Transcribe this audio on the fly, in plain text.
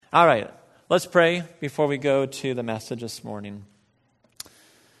All right, let's pray before we go to the message this morning.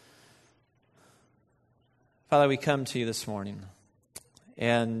 Father, we come to you this morning,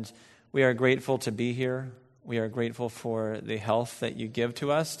 and we are grateful to be here. We are grateful for the health that you give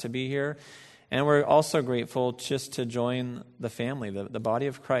to us to be here, and we're also grateful just to join the family, the body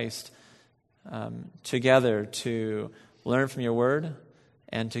of Christ, together to learn from your word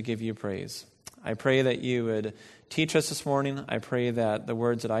and to give you praise. I pray that you would teach us this morning. I pray that the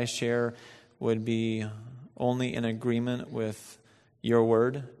words that I share would be only in agreement with your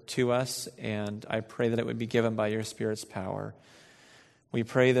word to us, and I pray that it would be given by your Spirit's power. We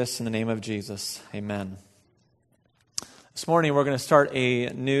pray this in the name of Jesus. Amen. This morning we're going to start a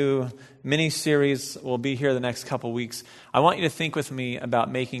new mini-series. We'll be here the next couple weeks. I want you to think with me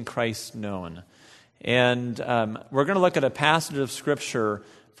about making Christ known. And we're going to look at a passage of Scripture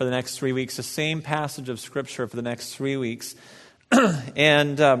for the next 3 weeks, the same passage of Scripture for the next 3 weeks.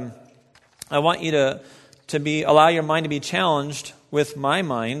 And I want you to allow your mind to be challenged with my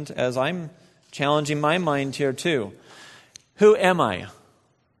mind as I'm challenging my mind here too. Who am I?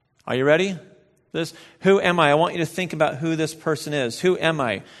 Are you ready? Who am I? I want you to think about who this person is. Who am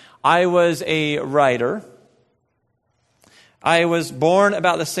I? I was a writer. I was born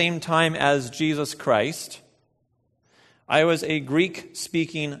about the same time as Jesus Christ. I was a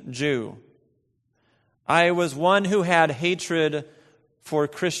Greek-speaking Jew. I was one who had hatred for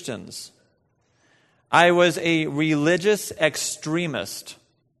Christians. I was a religious extremist.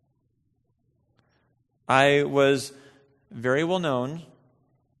 I was very well known,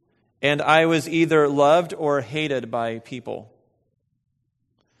 and I was either loved or hated by people.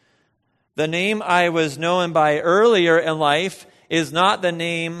 The name I was known by earlier in life is not the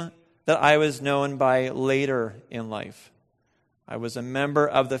name that I was known by later in life. I was a member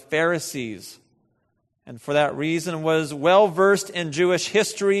of the Pharisees, and for that reason was well-versed in Jewish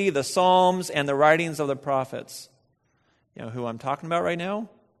history, the Psalms, and the writings of the prophets. You know who I'm talking about right now?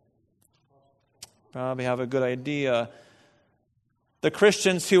 Probably have a good idea. The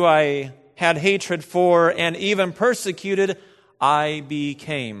Christians who I had hatred for and even persecuted, I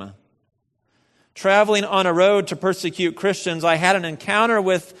became. Traveling on a road to persecute Christians, I had an encounter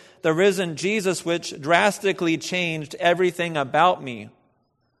with the risen Jesus, which drastically changed everything about me.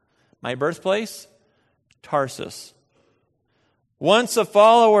 My birthplace? Tarsus. Once a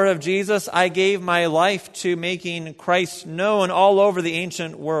follower of Jesus, I gave my life to making Christ known all over the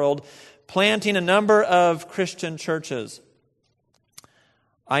ancient world, planting a number of Christian churches.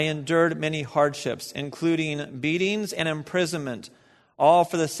 I endured many hardships, including beatings and imprisonment, all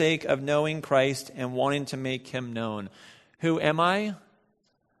for the sake of knowing Christ and wanting to make him known. Who am I?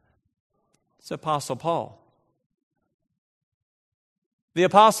 It's Apostle Paul. The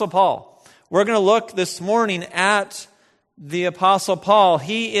Apostle Paul. We're going to look this morning at the Apostle Paul.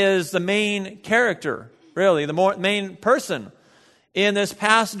 He is the main character, really, the main person in this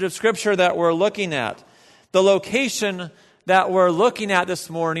passage of Scripture that we're looking at. The location that we're looking at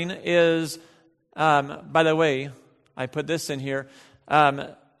this morning is, by the way, I put this in here.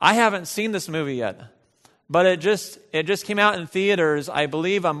 I haven't seen this movie yet, but it just came out in theaters, I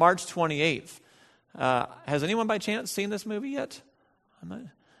believe, on March 28th. Has anyone by chance seen this movie yet?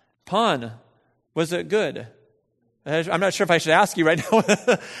 Pun, was it good? I'm not sure if I should ask you right now.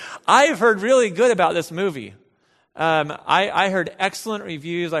 I've heard really good about this movie. I heard excellent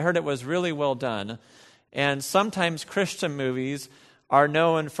reviews. I heard it was really well done. And sometimes Christian movies are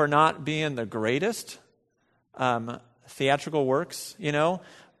known for not being the greatest theatrical works,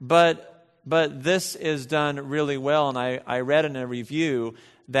 but this is done really well. And I read in a review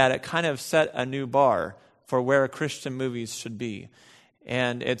that it kind of set a new bar for where Christian movies should be.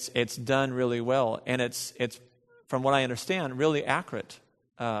 And it's done really well. And it's from what I understand, really accurate.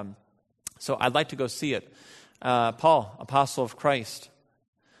 So I'd like to go see it. Paul, Apostle of Christ.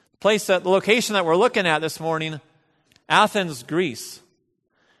 The location that we're looking at this morning, Athens, Greece.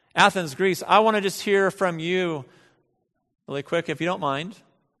 Athens, Greece. I want to just hear from you really quick, if you don't mind.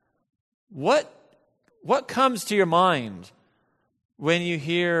 What comes to your mind when you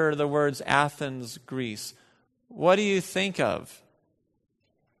hear the words Athens, Greece? What do you think of?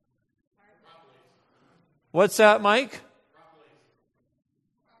 What's that, Mike?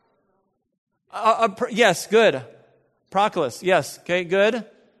 Yes, good. Proclus, yes. Okay, good.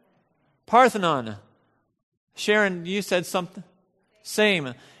 Parthenon. Sharon, you said something.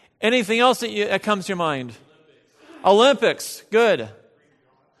 Same. Anything else that comes to your mind? Olympics, good.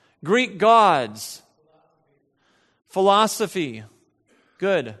 Greek gods. Philosophy,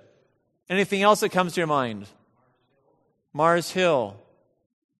 good. Anything else that comes to your mind? Mars Hill,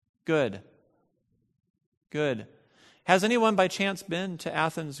 good. Good. Has anyone by chance been to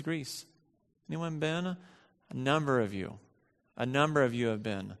Athens, Greece? Anyone been? A number of you have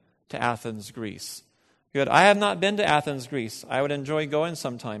been to Athens, Greece. Good. I have not been to Athens, Greece. I would enjoy going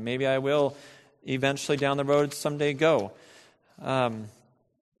sometime. Maybe I will eventually down the road someday go.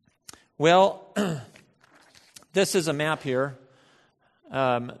 This is a map here.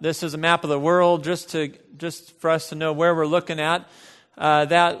 This is a map of the world just for us to know where we're looking at.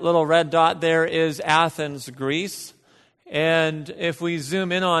 That little red dot there is Athens, Greece. And if we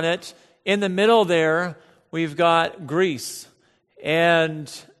zoom in on it, in the middle there, we've got Greece.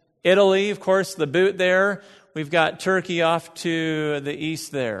 And Italy, of course, the boot there. We've got Turkey off to the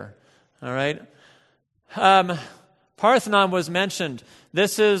east there. All right. Parthenon was mentioned.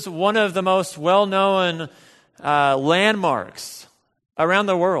 This is one of the most well-known landmarks around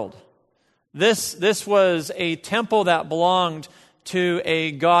the world. This was a temple that belonged to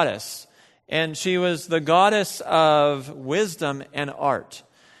a goddess, and she was the goddess of wisdom and art.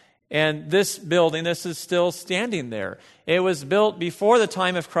 And this building, this is still standing there. It was built before the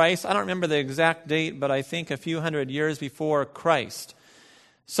time of Christ. I don't remember the exact date, but I think a few hundred years before Christ.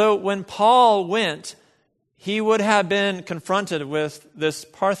 So when Paul went, he would have been confronted with this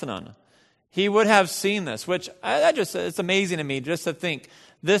Parthenon. He would have seen this, which it's amazing to me just to think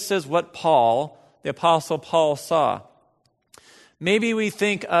this is what Paul, the Apostle Paul, saw. Maybe we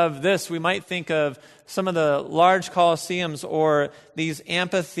think of this, we might think of some of the large colosseums or these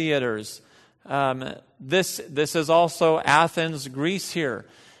amphitheaters. This is also Athens, Greece here.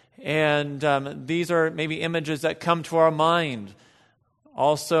 And these are maybe images that come to our mind.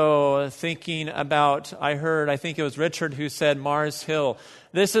 Also thinking about, I think it was Richard who said Mars Hill.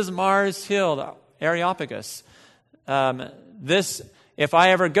 This is Mars Hill, the Areopagus. If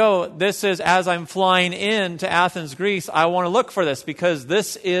I ever go, this is as I'm flying into Athens, Greece, I want to look for this because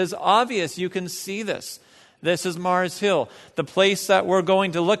this is obvious. You can see this. This is Mars Hill. The place that we're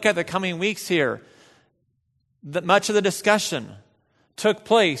going to look at the coming weeks here, much of the discussion took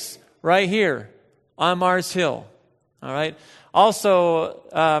place right here on Mars Hill. All right. Also,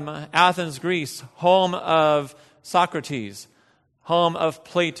 Athens, Greece, home of Socrates, home of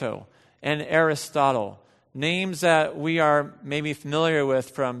Plato and Aristotle. Names that we are maybe familiar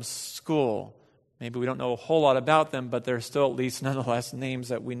with from school. Maybe we don't know a whole lot about them, but they're still at least nonetheless names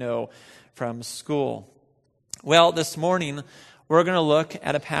that we know from school. Well, this morning we're going to look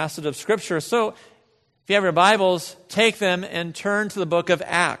at a passage of Scripture. So if you have your Bibles, take them and turn to the book of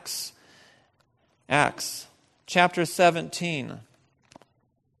Acts. Acts chapter 17.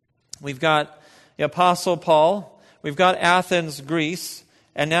 We've got the Apostle Paul. We've got Athens, Greece.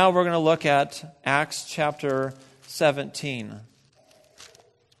 And now we're going to look at Acts chapter 17.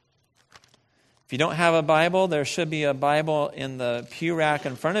 If you don't have a Bible, there should be a Bible in the pew rack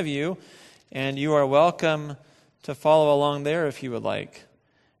in front of you, and you are welcome to follow along there if you would like.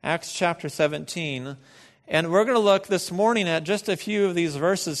 Acts chapter 17. And we're going to look this morning at just a few of these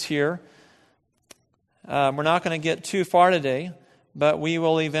verses here. We're not going to get too far today, but we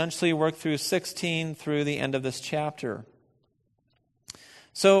will eventually work through 16 through the end of this chapter.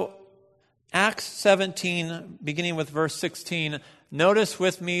 So, Acts 17, beginning with verse 16, notice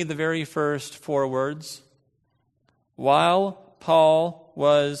with me the very first four words. While Paul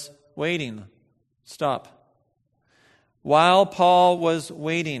was waiting. Stop. While Paul was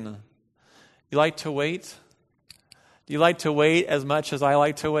waiting. You like to wait? Do you like to wait as much as I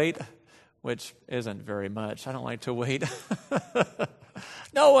like to wait? Which isn't very much. I don't like to wait.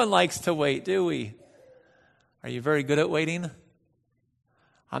 No one likes to wait, do we? Are you very good at waiting?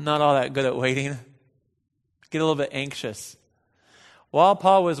 I'm not all that good at waiting. Get a little bit anxious. While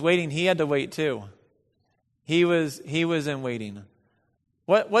Paul was waiting, he had to wait too. He was in waiting.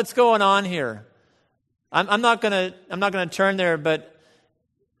 What's going on here? I'm not gonna turn there, but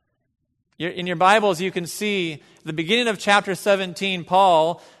in your Bibles you can see at the beginning of chapter 17,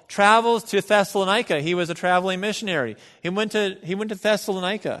 Paul travels to Thessalonica. He was a traveling missionary. He went to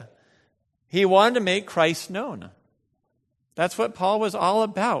Thessalonica. He wanted to make Christ known. That's what Paul was all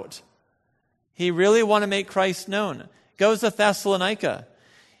about. He really wanted to make Christ known. Goes to Thessalonica.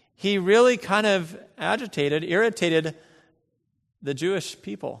 He really kind of irritated the Jewish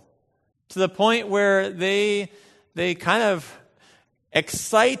people to the point where they kind of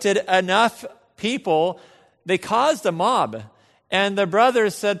excited enough people, they caused a mob. And the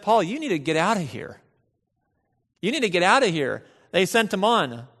brothers said, Paul, you need to get out of here. You need to get out of here. They sent him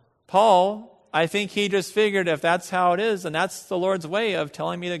on. Paul, I think he just figured if that's how it is, and that's the Lord's way of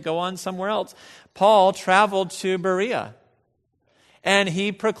telling me to go on somewhere else. Paul traveled to Berea, and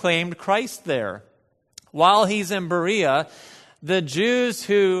he proclaimed Christ there. While he's in Berea, the Jews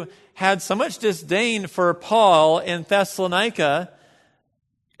who had so much disdain for Paul in Thessalonica,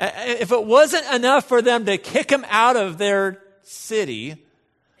 if it wasn't enough for them to kick him out of their city,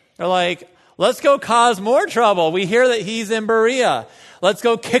 they're like, let's go cause more trouble. We hear that he's in Berea. Let's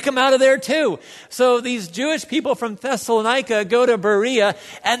go kick him out of there too. So these Jewish people from Thessalonica go to Berea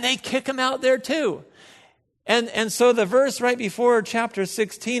and they kick him out there too. And so the verse right before chapter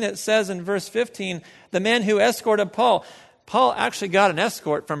 16, it says in verse 15, the man who escorted Paul actually got an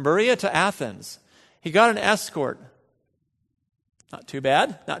escort from Berea to Athens. He got an escort. Not too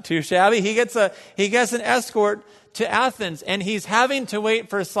bad, not too shabby. He gets an escort to Athens, and he's having to wait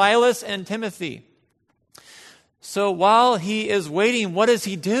for Silas and Timothy. So while he is waiting, what does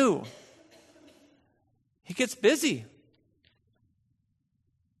he do? He gets busy.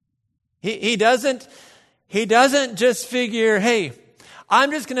 He doesn't just figure, hey,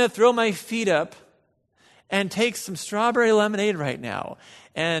 I'm just going to throw my feet up and take some strawberry lemonade right now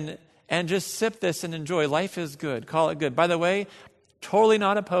and just sip this and enjoy. Life is good. Call it good. By the way, totally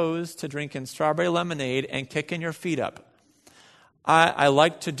not opposed to drinking strawberry lemonade and kicking your feet up. I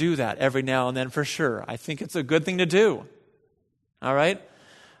like to do that every now and then for sure. I think it's a good thing to do. All right?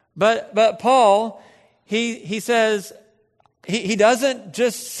 But Paul, he says, he doesn't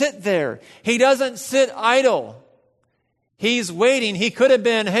just sit there. He doesn't sit idle. He's waiting. He could have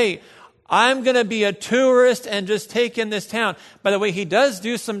been, hey, I'm going to be a tourist and just take in this town. By the way, he does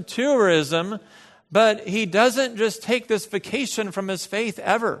do some tourism, but he doesn't just take this vacation from his faith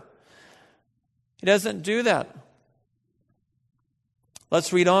ever. He doesn't do that.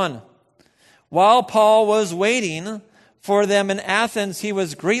 Let's read on. While Paul was waiting for them in Athens, he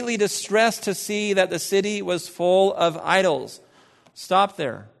was greatly distressed to see that the city was full of idols. Stop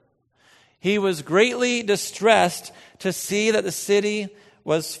there. He was greatly distressed to see that the city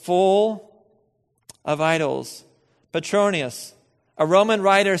was full of idols. Petronius, a Roman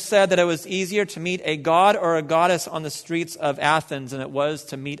writer, said that it was easier to meet a god or a goddess on the streets of Athens than it was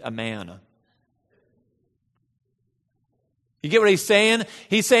to meet a man. You get what he's saying?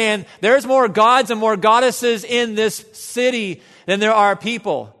 He's saying there's more gods and more goddesses in this city than there are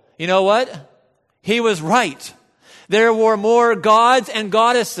people. You know what? He was right. There were more gods and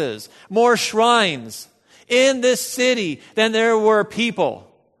goddesses, more shrines in this city than there were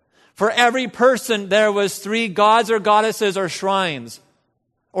people. For every person, there was 3 gods or goddesses or shrines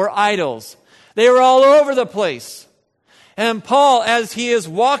or idols. They were all over the place. And Paul, as he is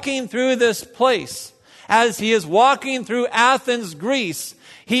walking through this place, as he is walking through Athens, Greece,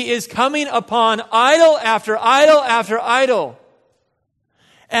 he is coming upon idol after idol after idol.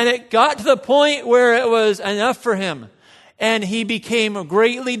 And it got to the point where it was enough for him. And he became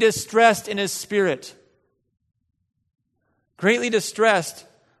greatly distressed in his spirit. Greatly distressed.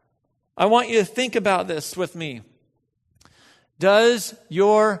 I want you to think about this with me. Does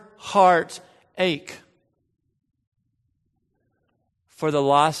your heart ache for the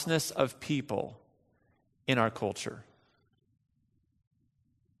lostness of people in our culture?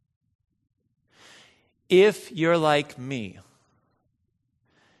 If you're like me,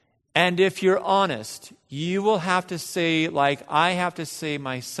 and if you're honest, you will have to say, like I have to say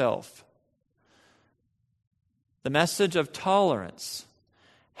myself, the message of tolerance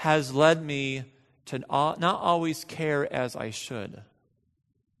has led me to not always care as I should.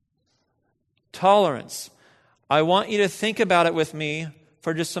 Tolerance. I want you to think about it with me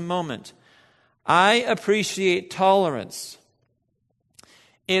for just a moment. I appreciate tolerance.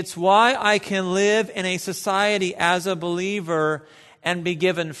 It's why I can live in a society as a believer and be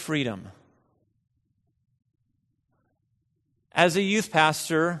given freedom. As a youth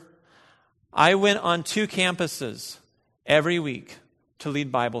pastor, I went on 2 campuses every week to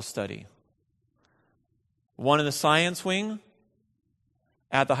lead Bible study. One in the science wing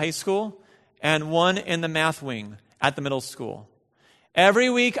at the high school, and one in the math wing at the middle school. Every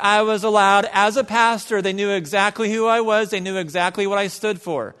week I was allowed, as a pastor, they knew exactly who I was, they knew exactly what I stood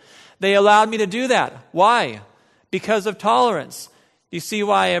for. They allowed me to do that. Why? Because of tolerance. You see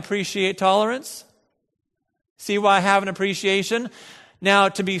why I appreciate tolerance? See why I have an appreciation? Now,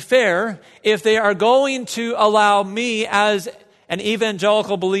 to be fair, if they are going to allow me as an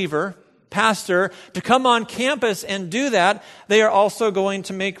evangelical believer, pastor, to come on campus and do that, they are also going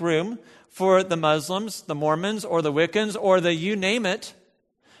to make room for the Muslims, the Mormons, or the Wiccans, or the you name it,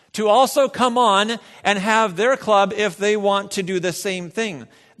 to also come on and have their club if they want to do the same thing.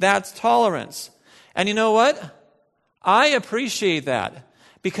 That's tolerance. And you know what? I appreciate that,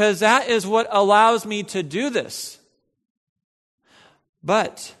 because that is what allows me to do this.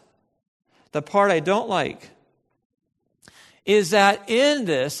 But the part I don't like is that in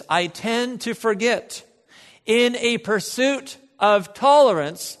this, I tend to forget, in a pursuit of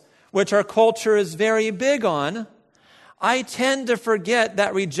tolerance, which our culture is very big on, I tend to forget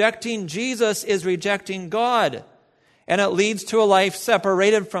that rejecting Jesus is rejecting God, and it leads to a life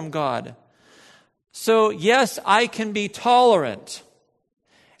separated from God. So yes, I can be tolerant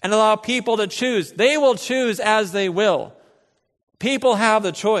and allow people to choose. They will choose as they will. People have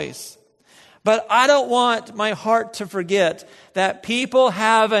the choice. But I don't want my heart to forget that people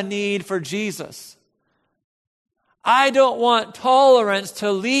have a need for Jesus. I don't want tolerance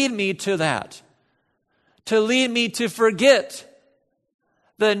to lead me to that, to lead me to forget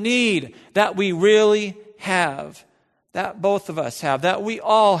the need that we really have, that both of us have, that we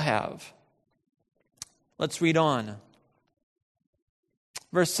all have. Let's read on.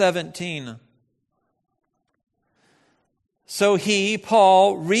 Verse 17. So he,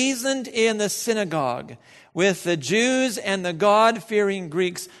 Paul, reasoned in the synagogue with the Jews and the God-fearing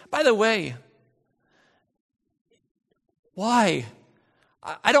Greeks. By the way, why?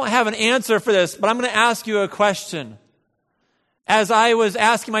 I don't have an answer for this, but I'm going to ask you a question. As I was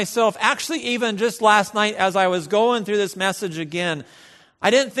asking myself, actually even just last night as I was going through this message again, I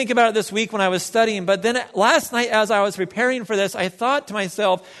didn't think about it this week when I was studying, but then last night as I was preparing for this, I thought to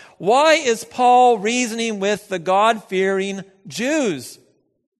myself, why is Paul reasoning with the God-fearing Jews?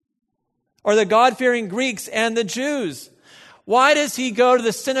 Or the God-fearing Greeks and the Jews? Why does he go to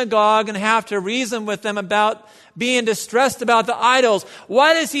the synagogue and have to reason with them about being distressed about the idols?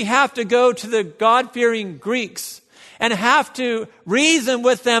 Why does he have to go to the God-fearing Greeks and have to reason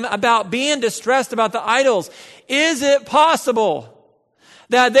with them about being distressed about the idols? Is it possible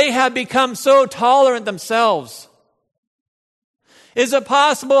that they have become so tolerant themselves? Is it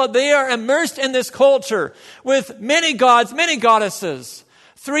possible that they are immersed in this culture with many gods, many goddesses,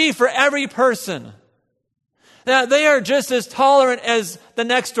 3 for every person, that they are just as tolerant as the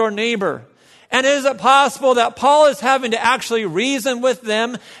next door neighbor? And is it possible that Paul is having to actually reason with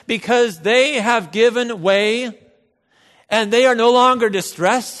them because they have given way and they are no longer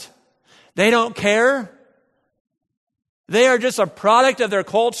distressed? They don't care? They are just a product of their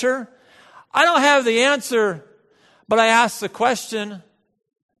culture? I don't have the answer, but I ask the question, and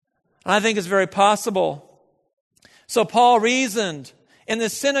I think it's very possible. So Paul reasoned in the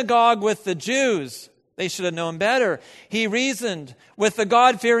synagogue with the Jews. They should have known better. He reasoned with the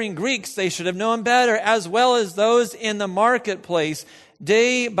God-fearing Greeks. They should have known better, as well as those in the marketplace,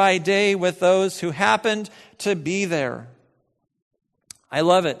 day by day with those who happened to be there. I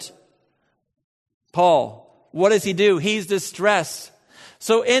love it. Paul, what does he do? He's distressed.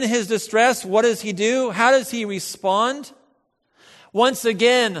 So in his distress, what does he do? How does he respond? Once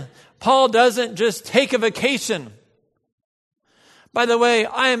again, Paul doesn't just take a vacation. By the way,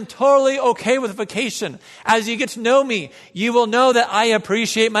 I am totally okay with vacation. As you get to know me, you will know that I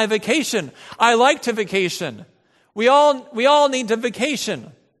appreciate my vacation. I like to vacation. We all need to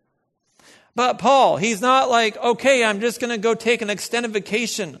vacation. But Paul, he's not like, okay, I'm just going to go take an extended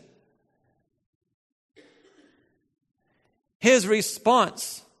vacation. His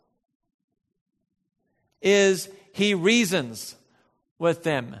response is he reasons with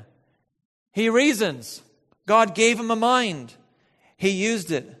them. He reasons. God gave him a mind. He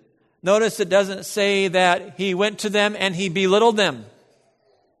used it. Notice it doesn't say that he went to them and he belittled them.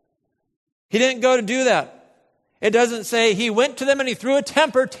 He didn't go to do that. It doesn't say he went to them and he threw a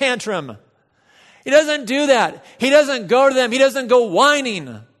temper tantrum. He doesn't do that. He doesn't go to them. He doesn't go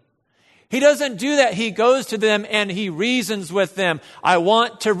whining. He doesn't do that. He goes to them and he reasons with them. I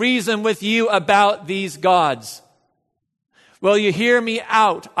want to reason with you about these gods. Will you hear me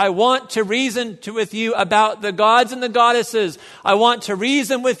out? I want to reason with you about the gods and the goddesses. I want to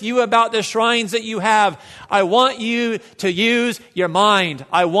reason with you about the shrines that you have. I want you to use your mind.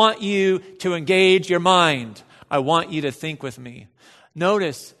 I want you to engage your mind. I want you to think with me.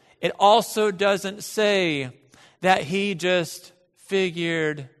 Notice, it also doesn't say that he just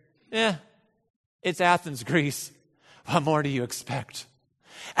figured, it's Athens, Greece. What more do you expect?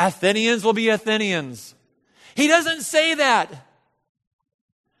 Athenians will be Athenians. He doesn't say that.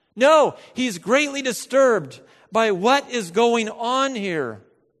 No, he's greatly disturbed by what is going on here.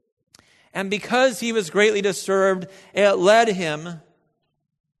 And because he was greatly disturbed, it led him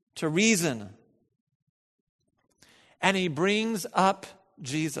to reason. And he brings up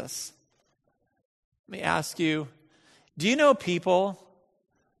Jesus. Let me ask you, do you know people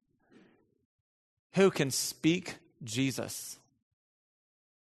who can speak Jesus?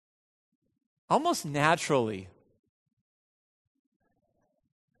 Almost naturally.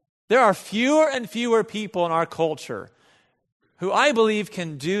 There are fewer and fewer people in our culture who I believe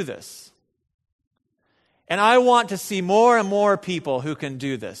can do this. And I want to see more and more people who can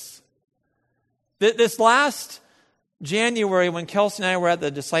do this. This last January, when Kelsey and I were at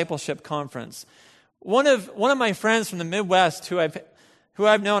the discipleship conference, one of my friends from the Midwest who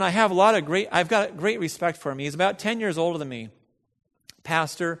I've known, I've got great respect for him. He's about 10 years older than me,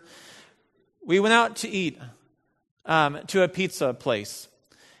 pastor. We went out to eat to a pizza place.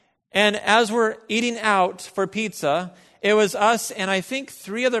 And as we're eating out for pizza, it was us and I think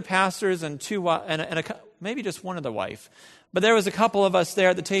 3 other pastors and maybe just one other wife. But there was a couple of us there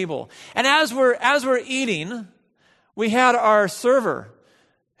at the table. And as we're eating, we had our server,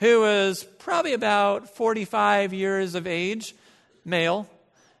 who was probably about 45 years of age, male.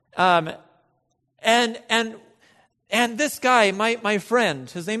 And this guy, my friend,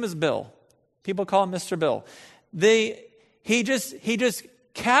 his name is Bill. People call him Mr. Bill. He just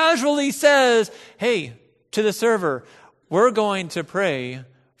casually says, "Hey," to the server, "we're going to pray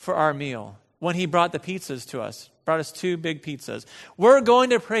for our meal." When he brought the pizzas to us, brought us 2 big pizzas. "We're going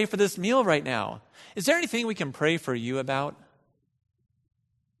to pray for this meal right now. Is there anything we can pray for you about?"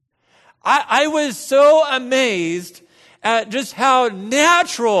 I was so amazed at just how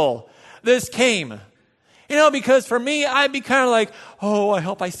natural this came. Because for me, I'd be kind of like, "Oh, I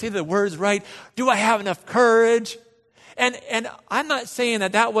hope I say the words right. Do I have enough courage?" And I'm not saying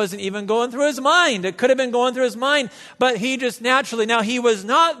that wasn't even going through his mind. It could have been going through his mind, but he just naturally, now he was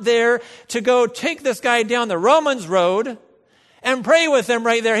not there to go take this guy down the Romans road and pray with him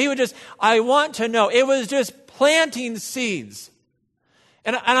right there. He would just, I want to know. It was just planting seeds.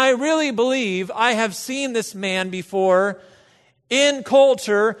 And I really believe I have seen this man before in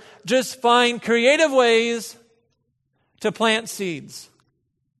culture just find creative ways to plant seeds.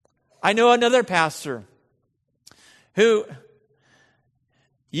 I know another pastor who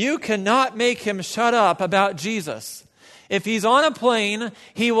you cannot make him shut up about Jesus. If he's on a plane,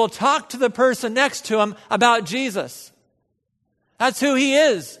 he will talk to the person next to him about Jesus. That's who he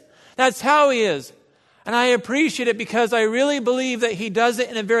is. That's how he is. And I appreciate it because I really believe that he does it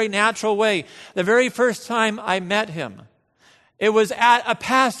in a very natural way. The very first time I met him, it was at a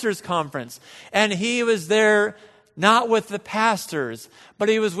pastor's conference. And he was there not with the pastors, but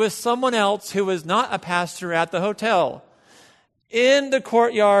he was with someone else who was not a pastor at the hotel. In the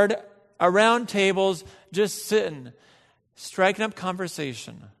courtyard, around tables, just sitting, striking up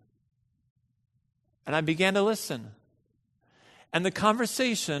conversation. And I began to listen. And the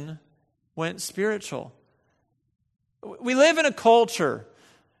conversation went spiritual. We live in a culture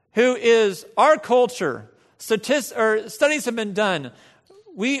our culture, studies have been done.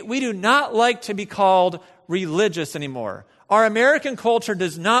 We do not like to be called religious anymore. Our American culture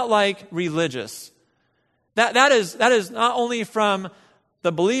does not like religious. That is not only from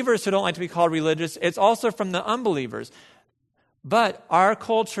the believers who don't like to be called religious, it's also from the unbelievers. But our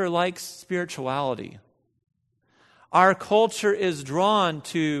culture likes spirituality. Our culture is drawn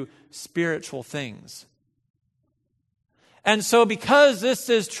to spiritual things. And so because this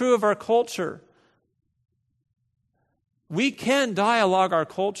is true of our culture, we can dialogue our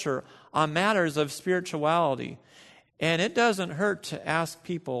culture on matters of spirituality. And it doesn't hurt to ask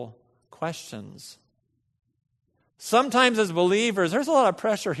people questions. Sometimes as believers, there's a lot of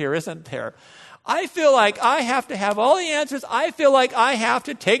pressure here, isn't there? I feel like I have to have all the answers. I feel like I have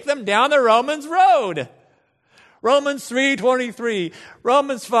to take them down the Romans road. Romans 3:23,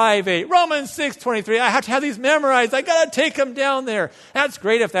 Romans 5:8, Romans 6:23. I have to have these memorized. I got to take them down there. That's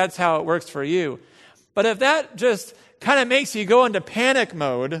great if that's how it works for you. But if that just kind of makes you go into panic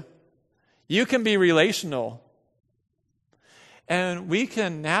mode, you can be relational. And we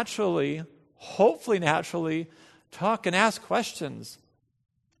can hopefully naturally, talk and ask questions.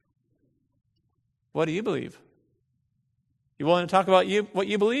 What do you believe? You willing to talk about what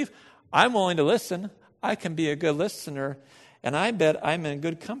you believe? I'm willing to listen. I can be a good listener, and I bet I'm in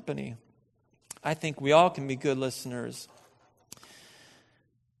good company. I think we all can be good listeners.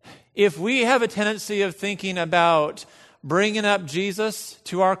 If we have a tendency of thinking about bringing up Jesus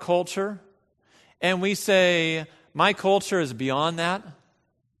to our culture, and we say, my culture is beyond that,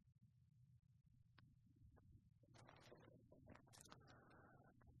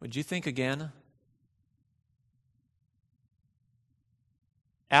 would you think again?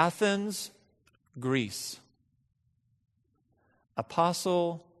 Athens, Greece.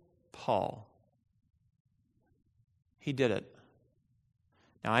 Apostle Paul. He did it.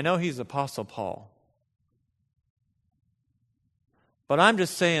 Now, I know he's Apostle Paul. But I'm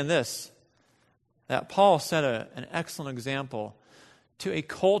just saying this, that Paul set an excellent example to a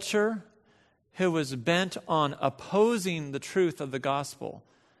culture who was bent on opposing the truth of the gospel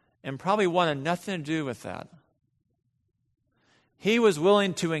and probably wanted nothing to do with that. He was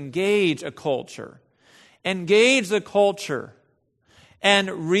willing to engage the culture, and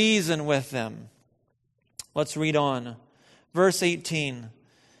reason with them. Let's read on. Verse 18.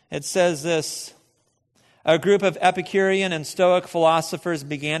 It says this, a group of Epicurean and Stoic philosophers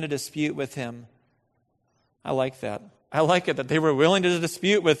began to dispute with him. I like that. I like it that they were willing to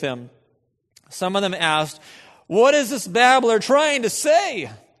dispute with him. Some of them asked, "What is this babbler trying to say?"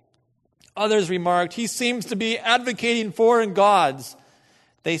 Others remarked, "He seems to be advocating foreign gods."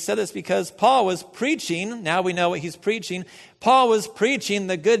 They said this because Paul was preaching, now we know what he's preaching, Paul was preaching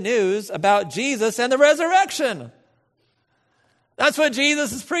the good news about Jesus and the resurrection. That's what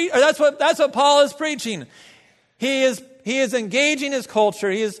Jesus is that's what Paul is preaching. He is engaging his culture.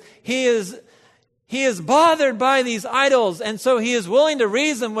 He is bothered by these idols, and so he is willing to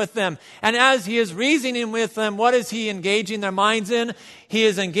reason with them. And as he is reasoning with them, what is he engaging their minds in? He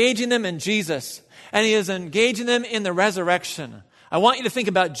is engaging them in Jesus, and he is engaging them in the resurrection. I want you to think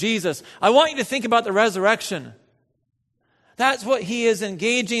about Jesus. I want you to think about the resurrection. That's what he is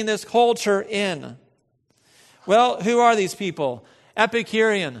engaging this culture in. Well, who are these people?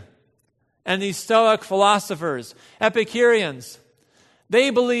 Epicurean and these Stoic philosophers. Epicureans, they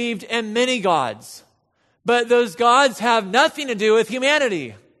believed in many gods, but those gods have nothing to do with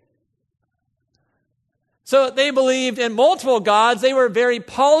humanity. So they believed in multiple gods. They were very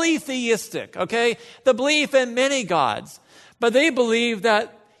polytheistic, okay? The belief in many gods. But they believed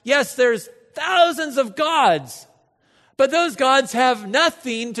that, yes, there's thousands of gods, but those gods have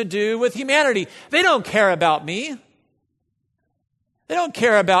nothing to do with humanity. They don't care about me. They don't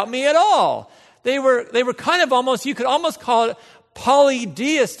care about me at all. They were kind of almost, you could almost call it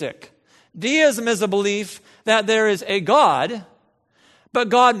polydeistic. Deism is a belief that there is a God, but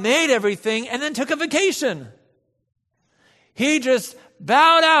God made everything and then took a vacation. He just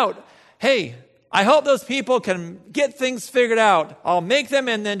bowed out. Hey, I hope those people can get things figured out. I'll make them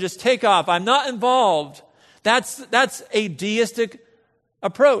and then just take off. I'm not involved. That's a deistic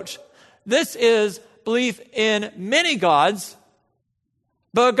approach. This is belief in many gods,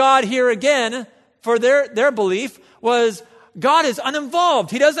 but God here again, for their belief, was God is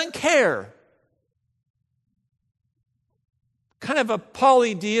uninvolved. He doesn't care. Kind of a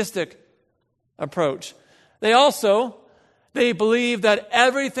polydeistic approach. They believe that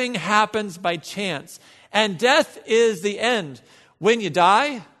everything happens by chance, and death is the end. When you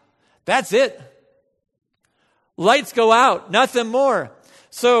die, that's it. Lights go out, nothing more.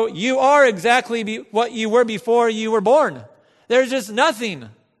 So you are exactly what you were before you were born. There's just nothing.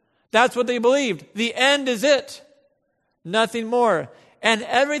 That's what they believed. The end is it. Nothing more. And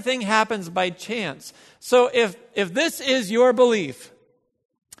everything happens by chance. So if this is your belief,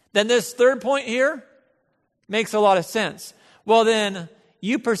 then this third point here makes a lot of sense. Well, then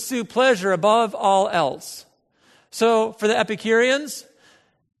you pursue pleasure above all else. So for the Epicureans,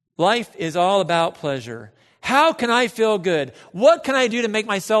 life is all about pleasure. How can I feel good? What can I do to make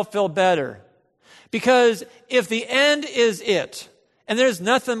myself feel better? Because if the end is it, and there's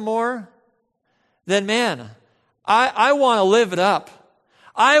nothing more, then man, I want to live it up.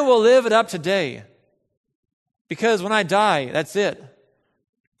 I will live it up today. Because when I die, that's it.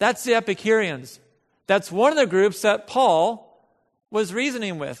 That's the Epicureans. That's one of the groups that Paul was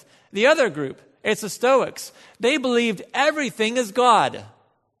reasoning with. The other group, it's the Stoics. They believed everything is God.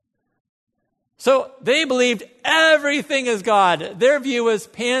 So they believed everything is God. Their view was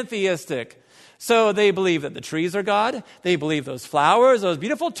pantheistic. So they believe that the trees are God. They believe those flowers, those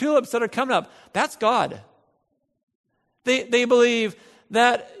beautiful tulips that are coming up, that's God. They believe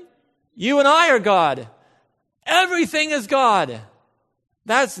that you and I are God. Everything is God.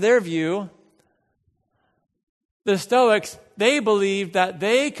 That's their view. The Stoics, they believed that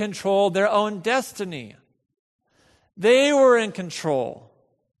they controlled their own destiny. They were in control.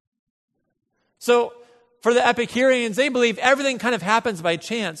 So for the Epicureans, they believe everything kind of happens by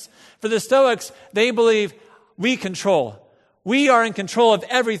chance. For the Stoics, they believe we control. We are in control of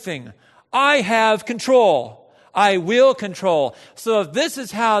everything. I have control. I will control. So if this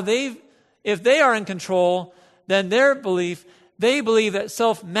is how if they are in control, then they believe that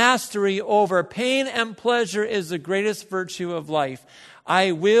self-mastery over pain and pleasure is the greatest virtue of life.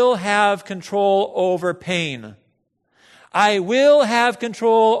 I will have control over pain. I will have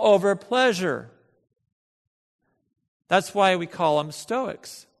control over pleasure. That's why we call them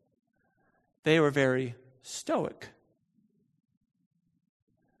Stoics. They were very stoic.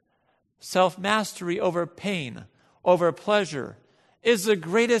 Self-mastery over pain, over pleasure, is the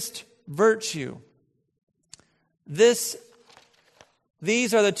greatest virtue. These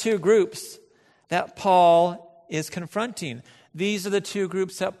are the two groups that Paul is confronting. These are the two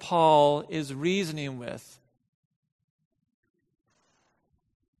groups that Paul is reasoning with.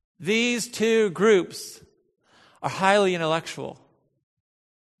 These two groups are highly intellectual.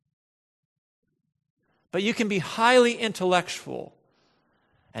 But you can be highly intellectual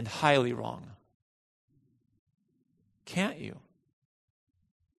and highly wrong. Can't you?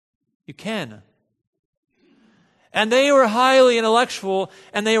 You can. And they were highly intellectual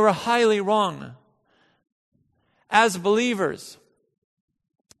and they were highly wrong. As believers,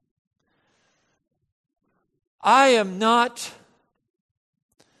 I am not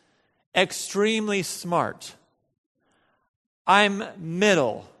extremely smart. I'm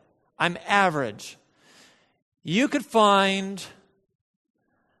middle. I'm average. You could find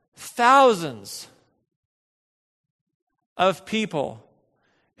thousands of people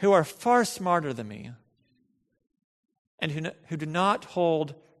who are far smarter than me and who do not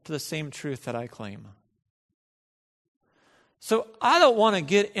hold to the same truth that I claim. So I don't want to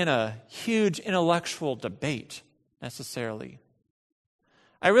get in a huge intellectual debate necessarily.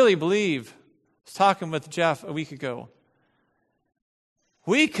 I really believe, I was talking with Jeff a week ago,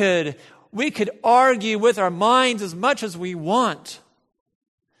 we could argue with our minds as much as we want.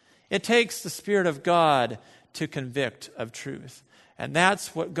 It takes the Spirit of God to convict of truth. And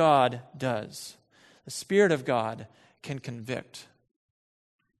that's what God does. The Spirit of God can convict.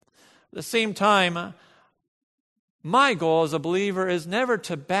 At the same time, my goal as a believer is never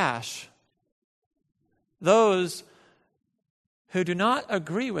to bash those who do not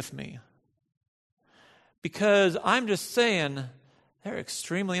agree with me. Because I'm just saying they're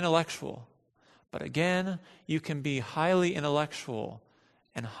extremely intellectual. But again, you can be highly intellectual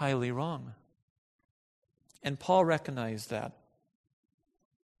and highly wrong. And Paul recognized that.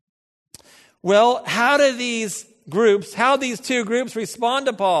 Well, how these two groups respond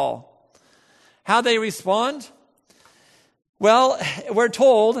to Paul? How they respond? Well, we're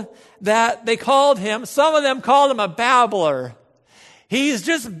told that they called him, some of them called him a babbler. He's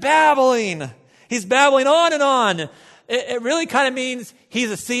just babbling. He's babbling on and on. It really kind of means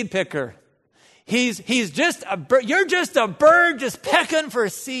he's a seed picker. He's just a bird. You're just a bird just pecking for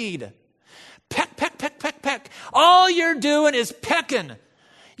seed. Peck, peck, peck, peck, peck. All you're doing is pecking.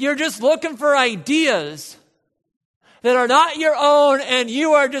 You're just looking for ideas that are not your own, and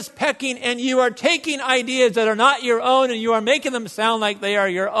you are just pecking, and you are taking ideas that are not your own, and you are making them sound like they are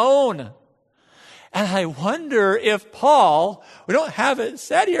your own. And I wonder if Paul, we don't have it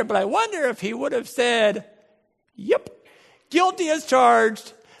said here, but I wonder if he would have said, yep, guilty as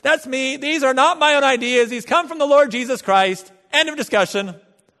charged. That's me. These are not my own ideas. These come from the Lord Jesus Christ. End of discussion.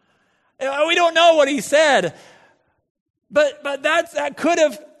 We don't know what he said. But that could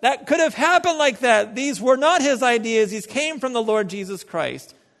have happened like that. These were not his ideas. These came from the Lord Jesus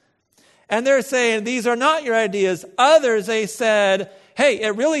Christ. And they're saying, these are not your ideas. Others, they said, hey,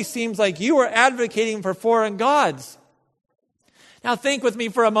 it really seems like you are advocating for foreign gods. Now think with me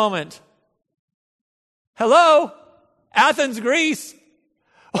for a moment. Hello? Athens, Greece.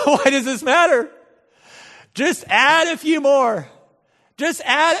 Why does this matter? Just add a few more. Just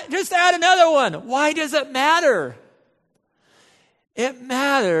add another one. Why does it matter? It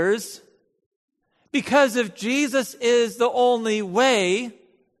matters because if Jesus is the only way,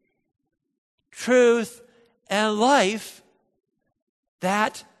 truth, and life,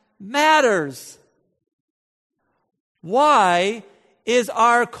 that matters. Why is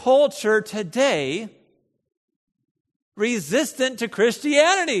our culture today resistant to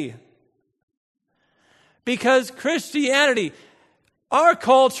Christianity? Because Christianity, our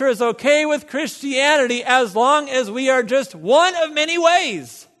culture is okay with Christianity as long as we are just one of many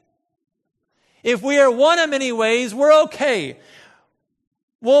ways. If we are one of many ways, we're okay.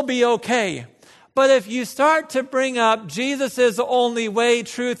 We'll be okay. But if you start to bring up Jesus is the only way,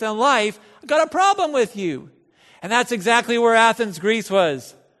 truth, and life, I've got a problem with you. And that's exactly where Athens, Greece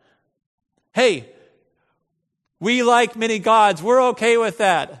was. Hey, we like many gods. We're okay with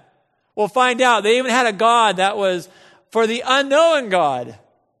that. We'll find out. They even had a god that was for the unknown God,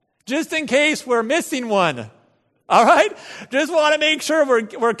 just in case we're missing one. All right? Just want to make sure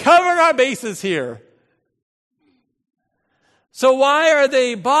we're covering our bases here. So why are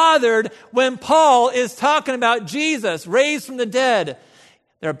they bothered when Paul is talking about Jesus raised from the dead?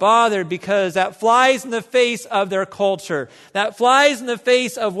 They're bothered because that flies in the face of their culture. That flies in the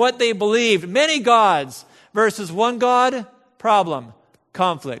face of what they believed. Many gods versus one God, problem,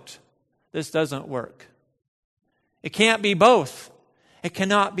 conflict. This doesn't work. It can't be both. It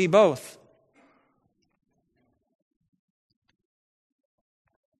cannot be both.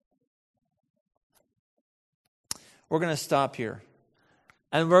 We're going to stop here.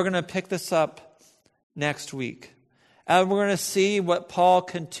 And we're going to pick this up next week. And we're going to see what Paul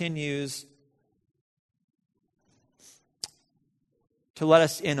continues to let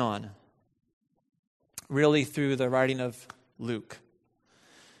us in on, really through the writing of Luke.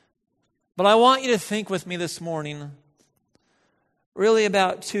 But I want you to think with me this morning really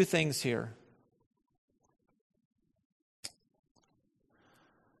about two things here.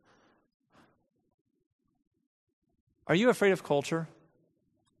 Are you afraid of culture?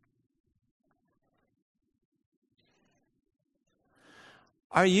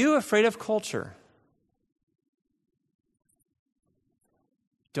 Are you afraid of culture?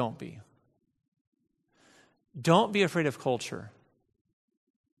 Don't be. Don't be afraid of culture.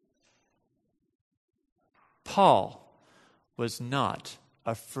 Paul was not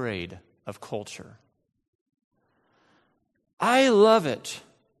afraid of culture. I love it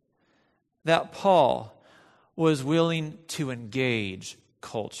that Paul was willing to engage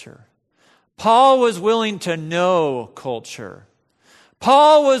culture. Paul was willing to know culture.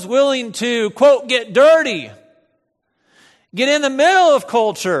 Paul was willing to, quote, get dirty. Get in the middle of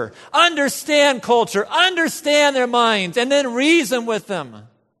culture. Understand culture. Understand their minds. And then reason with them.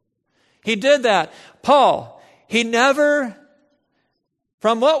 He did that. Paul, he never,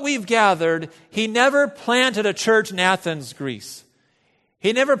 from what we've gathered, he never planted a church in Athens, Greece.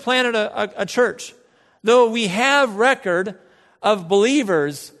 He never planted a church. Though we have record of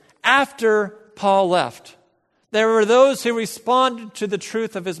believers after Paul left. There were those who responded to the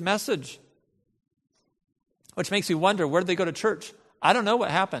truth of his message. Which makes me wonder, where did they go to church? I don't know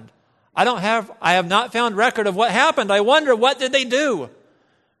what happened. I have not found record of what happened. I wonder, what did they do?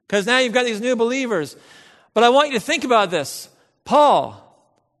 Because now you've got these new believers. But I want you to think about this. Paul,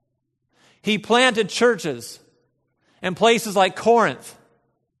 he planted churches in places like Corinth.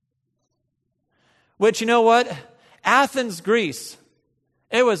 Which, you know what? Athens, Greece,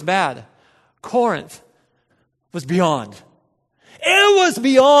 it was bad. Corinth was beyond. It was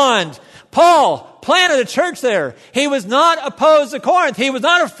beyond. Paul planted a church there. He was not opposed to Corinth. He was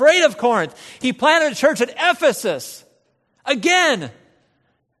not afraid of Corinth. He planted a church at Ephesus. Again,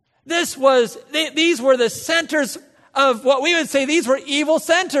 these were the centers of what we would say these were evil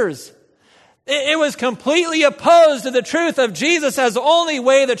centers. It was completely opposed to the truth of Jesus as the only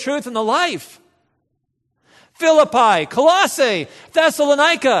way, the truth, and the life. Philippi, Colossae,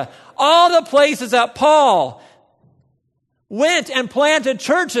 Thessalonica, all the places that Paul went and planted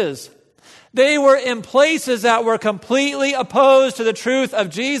churches. They were in places that were completely opposed to the truth of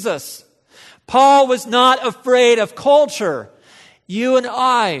Jesus. Paul was not afraid of culture. You and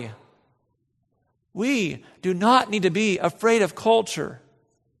I, we do not need to be afraid of culture.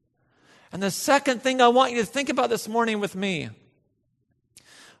 And the second thing I want you to think about this morning with me,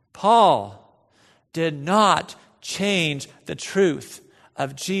 Paul did not change the truth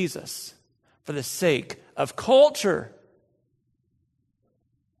of Jesus for the sake of culture.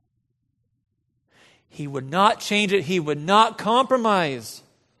 He would not change it. He would not compromise.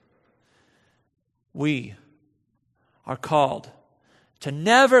 We are called to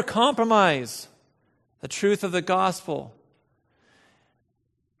never compromise the truth of the gospel.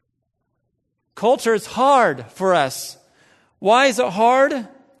 Culture is hard for us. Why is it hard?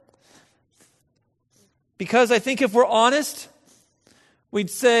 Because I think if we're honest, we'd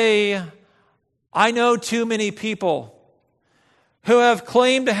say, I know too many people who have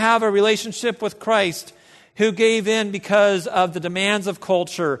claimed to have a relationship with Christ who gave in because of the demands of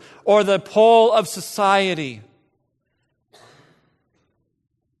culture or the pull of society.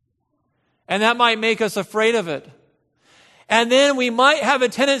 And that might make us afraid of it. And then we might have a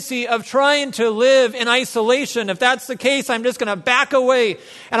tendency of trying to live in isolation. If that's the case, I'm just going to back away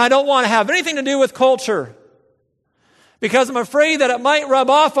and I don't want to have anything to do with culture because I'm afraid that it might rub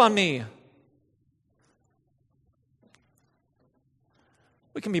off on me.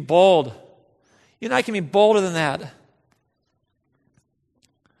 We can be bold. You and I can be bolder than that.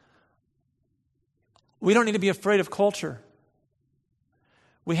 We don't need to be afraid of culture.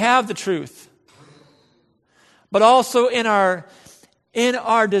 We have the truth. But also in our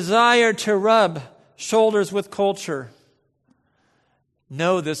desire to rub shoulders with culture,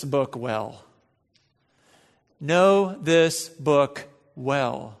 know this book well. Know this book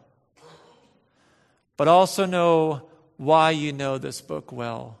well. But also know why you know this book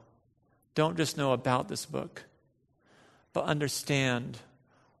well. Don't just know about this book, but understand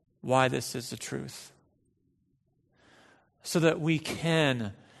why this is the truth. So that we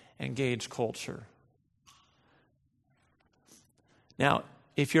can engage culture. Now,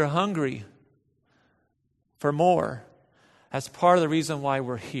 if you're hungry for more, that's part of the reason why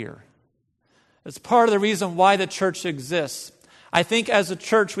we're here. It's part of the reason why the church exists. I think as a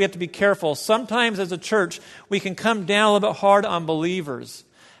church, we have to be careful. Sometimes as a church, we can come down a little bit hard on believers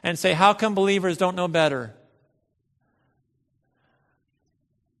and say, how come believers don't know better?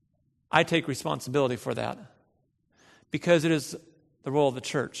 I take responsibility for that because it is the role of the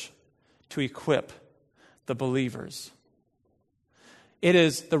church to equip the believers. It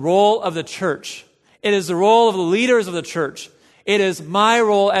is the role of the church. It is the role of the leaders of the church. It is my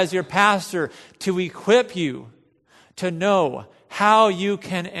role as your pastor to equip you to know how you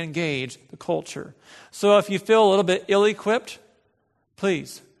can engage the culture. So if you feel a little bit ill-equipped,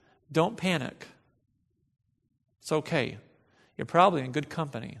 please don't panic. It's okay. You're probably in good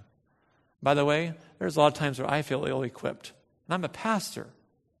company. By the way, there's a lot of times where I feel ill-equipped, and I'm a pastor.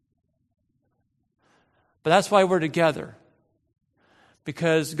 But that's why we're together.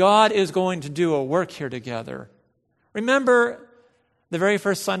 Because God is going to do a work here together. Remember the very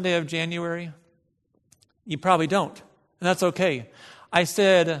first Sunday of January? You probably don't, and that's okay. I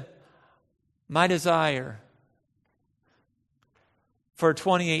said, my desire for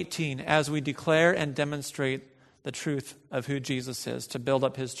 2018, as we declare and demonstrate the truth of who Jesus is, to build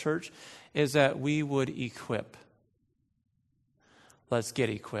up his church, is that we would equip. Let's get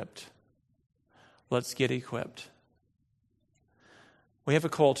equipped. Let's get equipped. We have a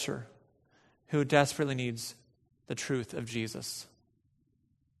culture who desperately needs the truth of Jesus.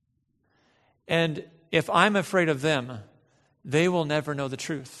 And if I'm afraid of them, they will never know the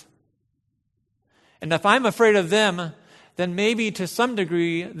truth. And if I'm afraid of them, then maybe to some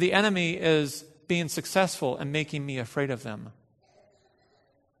degree the enemy is being successful and making me afraid of them.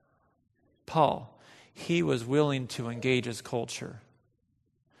 Paul, he was willing to engage his culture.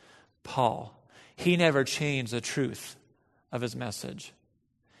 Paul, he never changed the truth of his message.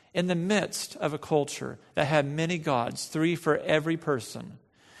 In the midst of a culture that had many gods, 3 for every person,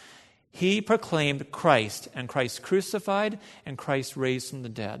 he proclaimed Christ, and Christ crucified, and Christ raised from the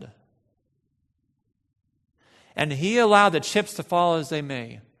dead. And he allowed the chips to fall as they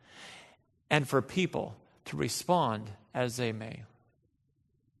may, and for people to respond as they may.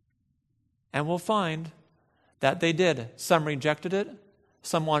 And we'll find that they did. Some rejected it,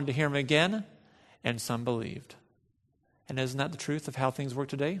 some wanted to hear him again, and some believed. And isn't that the truth of how things work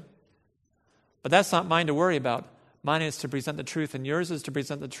today? But that's not mine to worry about. Mine is to present the truth, and yours is to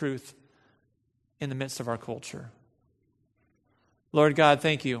present the truth in the midst of our culture. Lord God,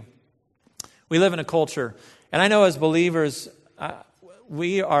 thank you. We live in a culture, and I know as believers,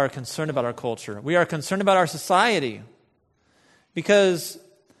 we are concerned about our culture. We are concerned about our society because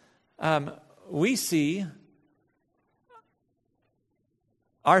we see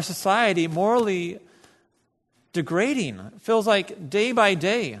our society morally degrading. It feels like day by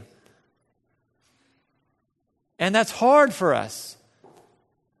day. And that's hard for us.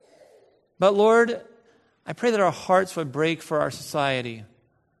 But Lord, I pray that our hearts would break for our society.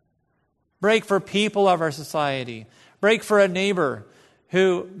 Break for people of our society. Break for a neighbor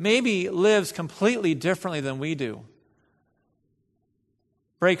who maybe lives completely differently than we do.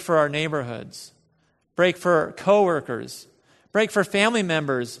 Break for our neighborhoods. Break for coworkers. Break for family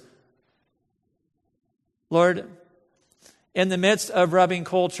members. Lord, in the midst of rubbing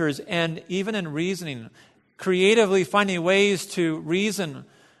cultures and even in reasoning, creatively finding ways to reason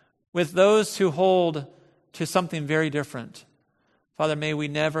with those who hold to something very different. Father, may we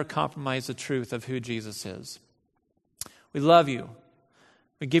never compromise the truth of who Jesus is. We love you.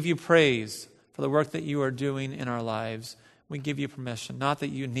 We give you praise for the work that you are doing in our lives. We give you permission, not that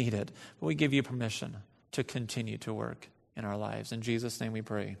you need it, but we give you permission to continue to work in our lives. In Jesus' name we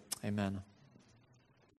pray. Amen.